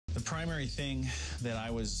The primary thing that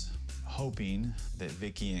I was hoping that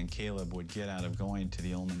Vicki and Caleb would get out of going to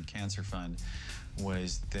the Ullman Cancer Fund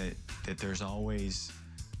was that there's always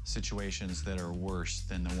situations that are worse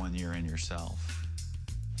than the one you're in yourself.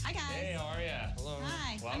 Hi, guys. Hey, how are ya? Hello.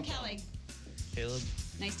 Hi, Welcome. I'm Kelly. Caleb.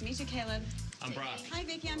 Nice to meet you, Caleb. I'm Brock. Hi,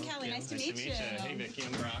 Vicki. I'm Kelly. Nice to meet you. Hey, Vicki.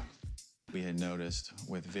 I'm Brock. We had noticed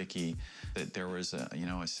with Vicki that there was a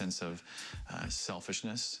sense of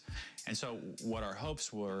selfishness. And so what our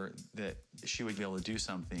hopes were that she would be able to do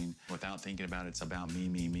something without thinking about it's about me,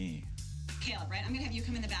 me, me. Caleb, right? I'm going to have you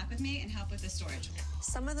come in the back with me and help with the storage.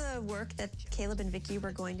 Some of the work that Caleb and Vicki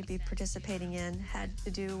were going to be participating in had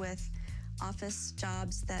to do with office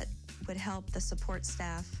jobs that would help the support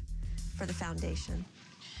staff for the foundation.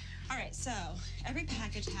 All right, so every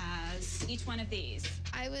package has each one of these.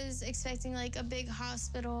 I was expecting like a big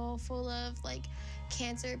hospital full of like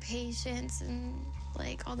cancer patients and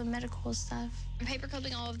like all the medical stuff. I'm paper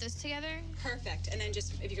clipping all of this together. Perfect. And then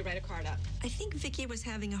just if you could write a card up. I think Vicki was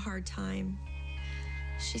having a hard time.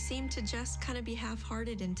 She seemed to just kind of be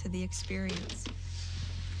half-hearted into the experience.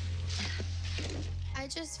 I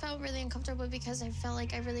just felt really uncomfortable because I felt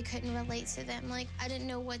like I really couldn't relate to them. Like, I didn't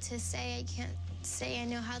know what to say. I can't say I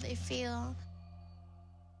know how they feel.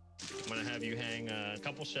 I'm going to have you hang a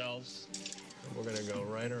couple shelves. We're going to go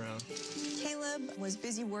right around. Caleb was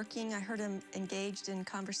busy working. I heard him engaged in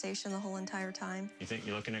conversation the whole entire time. You think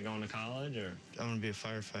you're looking at going to college, or? I'm gonna be a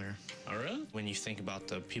firefighter. Oh, really? When you think about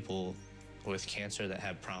the people with cancer that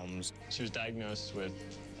have problems. She was diagnosed with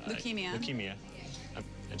Leukemia.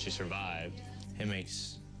 And she survived. It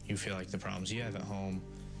makes you feel like the problems you have at home,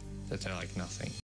 that they're like nothing.